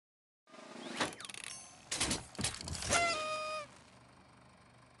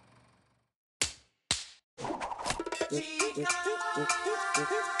Chico.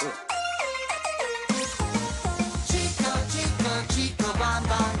 Chico Bon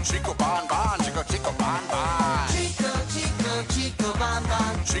Bon. Chico Bon Bon, Chico Bon Bon. Chico Bon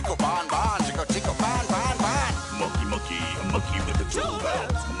Bon. Chico Bon Bon, Chico Bon Bon. Monkey, a monkey with the tool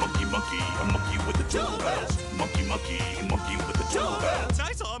belt. A monkey with the tool belt. Monkey with the tool belt.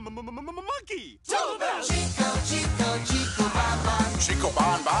 I saw a monkey. Tool belt. Chico Bon Bon. Chico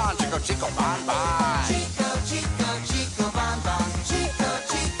Bon Bon, Chico Bon Bon. Chico Bon Bon.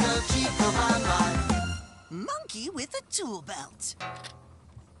 Chico Bon Bon. Monkey with a tool belt.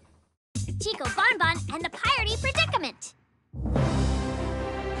 Chico Bon Bon and the Piratey Predicament.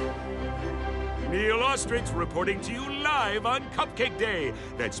 Neil Ostrich reporting to you live on Cupcake Day,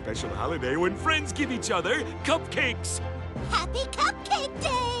 that special holiday when friends give each other cupcakes. Happy Cupcake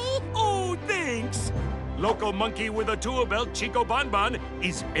Day! Oh, thanks! Local monkey with a tool belt, Chico Bon Bon,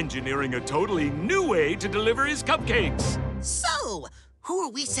 is engineering a totally new way to deliver his cupcakes. So, who are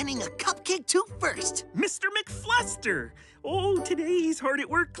we sending a cupcake to first? Mr. McFluster. Oh, today he's hard at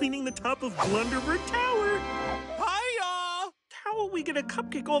work cleaning the top of Blunderbird Tower. Hiya! How will we get a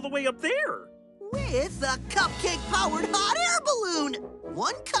cupcake all the way up there? With a cupcake-powered hot air balloon.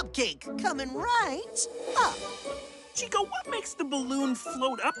 One cupcake coming right up. Chico, what makes the balloon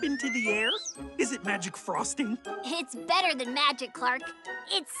float up into the air? Is it magic frosting? It's better than magic, Clark.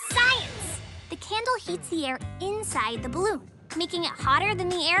 It's science! The candle heats the air inside the balloon, making it hotter than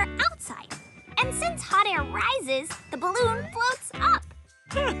the air outside. And since hot air rises, the balloon floats up.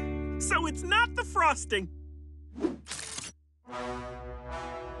 Huh. So it's not the frosting.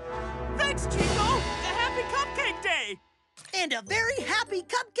 Thanks, Chico! A happy Cupcake Day! And a very happy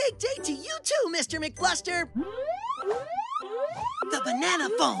cupcake day to you too, Mr. McFluster. The banana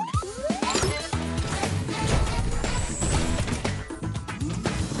phone.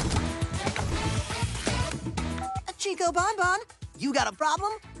 Chico Bon Bon, you got a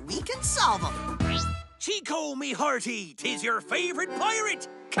problem? We can solve them. Chico, me hearty, 'tis your favorite pirate,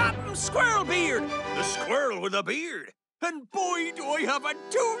 Captain Squirrelbeard, the squirrel with a beard. And boy, do I have a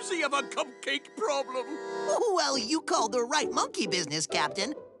doozy of a cupcake problem. Well, you called the right monkey business,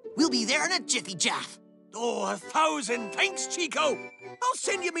 Captain. We'll be there in a jiffy jaff. Oh, 1,000 thanks, Chico. I'll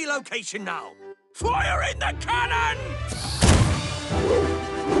send you me location now. Fire in the cannon!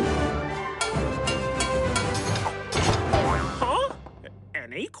 Huh?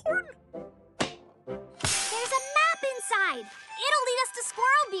 An acorn? There's a map inside. It'll lead us to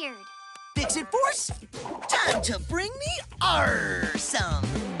Squirrelbeard. Fix it, Force. Time to bring me some.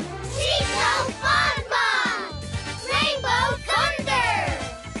 Chico Bon Bon! Rainbow Thunder!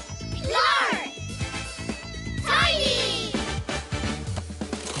 Yarn! Tiny!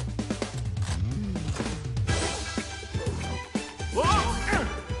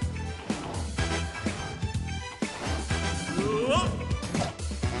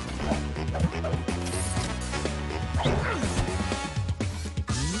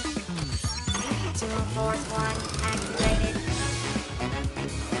 Force 1 activated.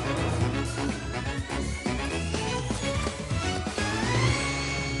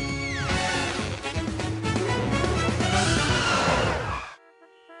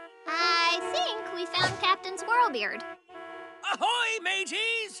 I think we found Captain Squirrelbeard. Ahoy,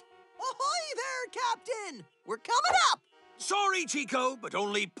 mateys! Ahoy there, Captain! We're coming up! Sorry, Chico, but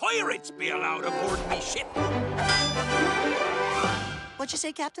only pirates be allowed aboard me ship. What'd you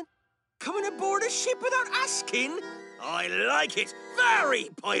say, Captain? Coming aboard a ship without asking? I like it. Very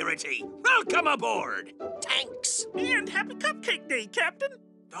piratey. Welcome aboard. Thanks. And happy Cupcake Day, Captain.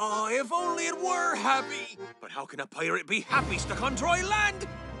 Oh, if only it were happy. But how can a pirate be happy stuck on dry land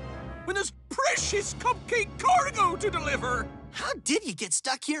when there's precious cupcake cargo to deliver? How did you get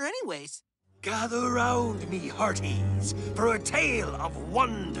stuck here anyways? Gather round me, hearties, for a tale of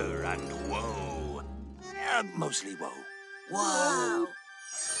wonder and woe. Mostly woe. Whoa.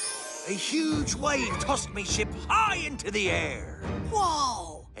 A huge wave tossed me ship high into the air.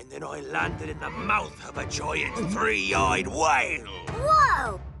 Whoa. And then I landed in the mouth of a giant three-eyed whale.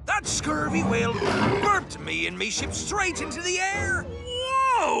 Whoa! That scurvy whale burped me and me ship straight into the air.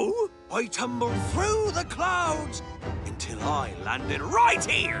 Whoa! I tumbled through the clouds until I landed right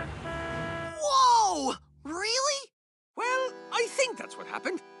here. Whoa! Really? Well, I think that's what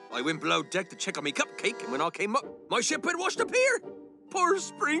happened. I went below deck to check on me cupcake, and when I came up, my ship had washed up here. Poor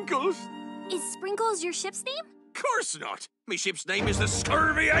Sprinkles. Is Sprinkles your ship's name? Course not. Me ship's name is the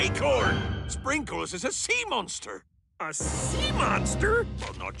Scurvy Acorn. Sprinkles is a sea monster. A sea monster?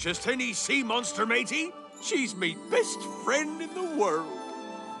 Well, not just any sea monster, matey. She's me best friend in the world.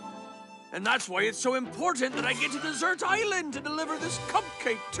 And that's why it's so important that I get to Desert Island to deliver this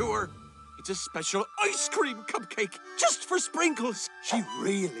cupcake to her. It's a special ice cream cupcake just for Sprinkles. She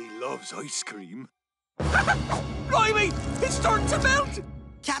really loves ice cream. Blimey, it's starting to melt!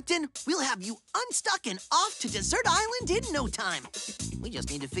 Captain, we'll have you unstuck and off to Dessert Island in no time. We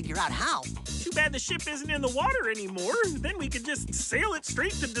just need to figure out how. Too bad the ship isn't in the water anymore. Then we could just sail it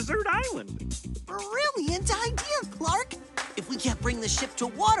straight to Dessert Island. Brilliant idea, Clark. If we can't bring the ship to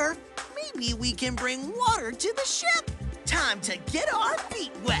water, maybe we can bring water to the ship. Time to get our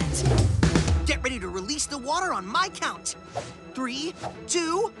feet wet. Get ready to release the water on my count. 3,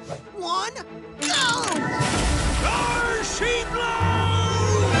 2, 1, go! Our she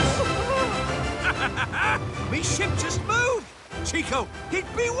blows! Me ship just moved! Chico, it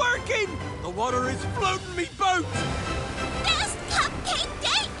be working! The water is floating me boat! Best cupcake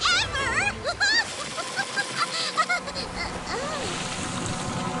day ever!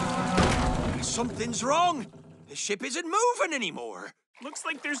 Something's wrong. The ship isn't moving anymore. Looks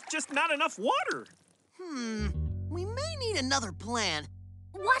like there's just not enough water. We may need another plan.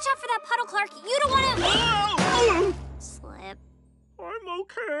 Watch out for that puddle, Clark. You don't want to... Oh! Slip. I'm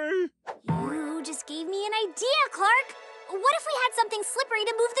okay. You just gave me an idea, Clark. What if we had something slippery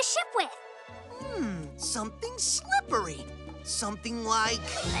to move the ship with? Something slippery. Something like...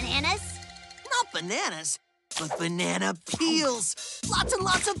 Bananas? Not bananas, but banana peels. Lots and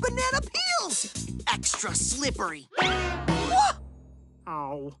lots of banana peels. Extra slippery. Whoa!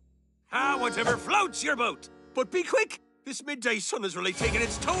 Oh. Whatever floats your boat. But be quick. This midday sun has really taken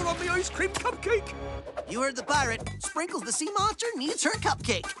its toll on the ice cream cupcake. You heard the pirate. Sprinkles the sea monster needs her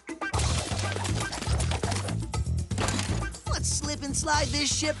cupcake. Let's slip and slide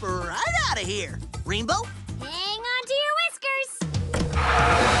this ship right out of here. Rainbow? Hang on to your whiskers.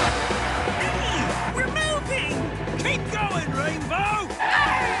 Hey, we're moving! Keep going, Rainbow!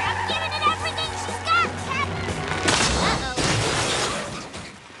 I'm giving it everything she's got, Captain. Uh-oh.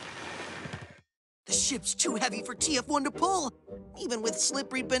 The ship's too heavy for TF1 to pull, even with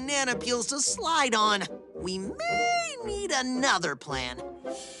slippery banana peels to slide on. We may need another plan.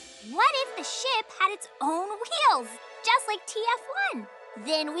 What if the ship had its own wheels, just like TF1?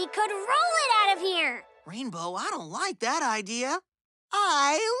 Then we could roll it out of here. Rainbow, I don't like that idea.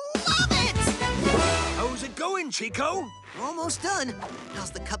 I love it! How's it going, Chico? We're almost done.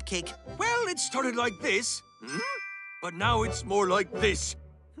 How's the cupcake? Well, it started like this, but now it's more like this.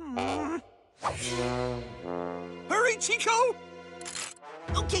 Hurry, Chico!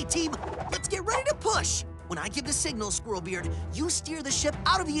 Okay, team, let's get ready to push. When I give the signal, Squirrelbeard, you steer the ship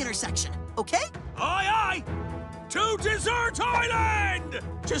out of the intersection, okay? Aye, aye! To Dessert Island!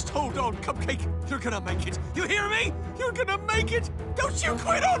 Just hold on, Cupcake. You're gonna make it. You hear me? You're gonna make it. Don't you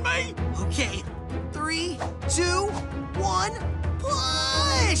quit on me! Okay, 3, 2, 1,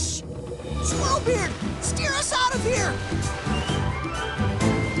 push! Squirrelbeard, steer us out of here!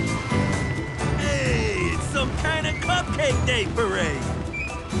 Hey, it's some kind of Cupcake Day parade.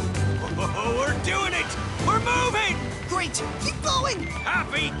 Oh, we're doing it! We're moving! Great, keep going!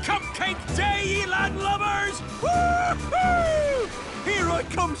 Happy Cupcake Day, ye land lubbers! Woo-hoo! Here I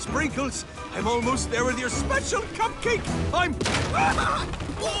come, Sprinkles. I'm almost there with your special cupcake. I'm...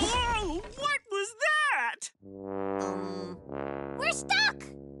 Whoa! What was that? We're stuck.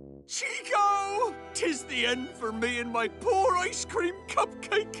 Chico! 'Tis the end for me and my poor ice cream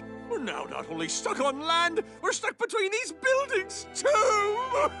cupcake. We're now not only stuck on land, we're stuck between these buildings, too!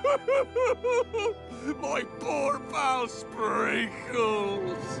 My poor pal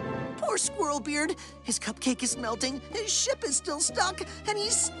Sprinkles! Poor Squirrelbeard. His cupcake is melting, his ship is still stuck, and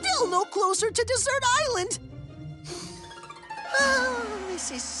he's still no closer to Dessert Island. Oh, this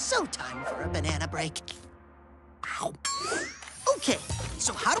is so time for a banana break. Ow. Okay,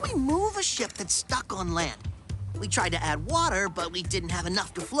 so how do we move a ship that's stuck on land? We tried to add water, but we didn't have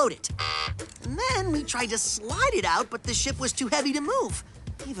enough to float it. And then we tried to slide it out, but the ship was too heavy to move,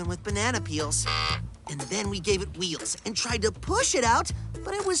 even with banana peels. And then we gave it wheels and tried to push it out,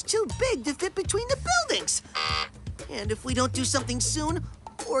 but it was too big to fit between the buildings. And if we don't do something soon,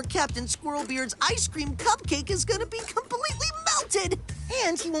 poor Captain Squirrelbeard's ice cream cupcake is gonna be completely melted.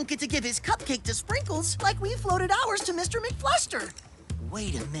 And he won't get to give his cupcake to Sprinkles like we floated ours to Mr. McFluster.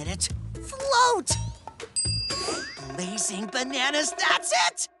 Wait a minute. Float! Blazing bananas, that's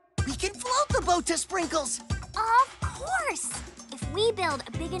it! We can float the boat to Sprinkles. Of course. If we build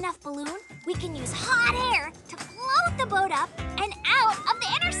a big enough balloon, we can use hot air to float the boat up and out of the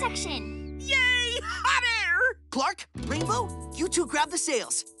intersection. Yay! Hot air! Clark, Rainbow, you two grab the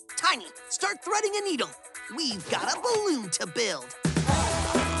sails. Tiny, start threading a needle. We've got a balloon to build.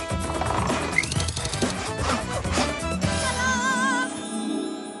 Ta-da!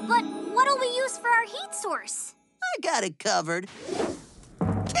 But what'll we use for our heat source? I got it covered.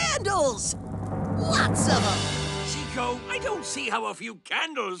 Candles! candles! Lots of them! Chico, I don't see how a few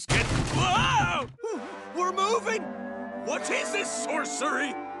candles can... Whoa! We're moving! What is this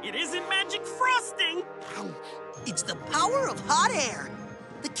sorcery? It isn't magic frosting. It's the power of hot air.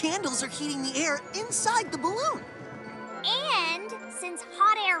 The candles are heating the air inside the balloon. And since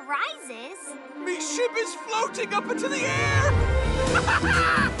hot air rises, Me ship is floating up into the air!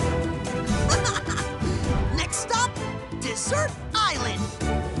 Next stop, Dessert Island.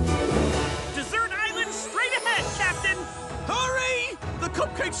 Dessert Island straight ahead, Captain. Hurry! The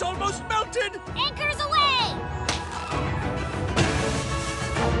cupcake's almost melted! anchors away!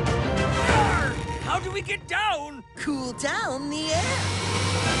 Arr! How do we get down? Cool down the air.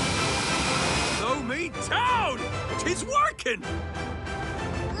 Slow me down! 'Tis working!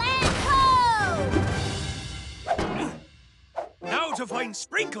 Let go! Now to find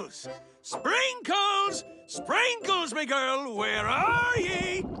Sprinkles! Sprinkles! Sprinkles, me girl, where are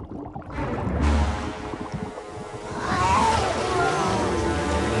ye?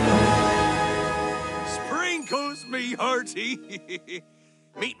 Sprinkles, me hearty!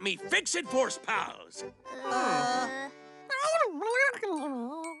 Meet me Fix-It Force pals!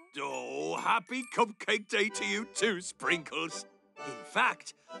 Oh, happy Cupcake Day to you too, Sprinkles. In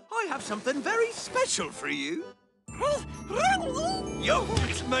fact, I have something very special for you.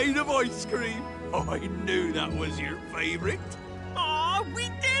 Yogurt made of ice cream. Oh, I knew that was your favorite. Aw, we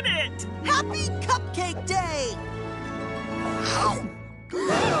did it! Happy Cupcake Day!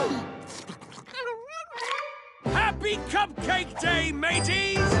 Happy Cupcake Day,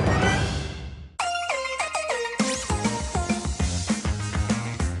 mateys!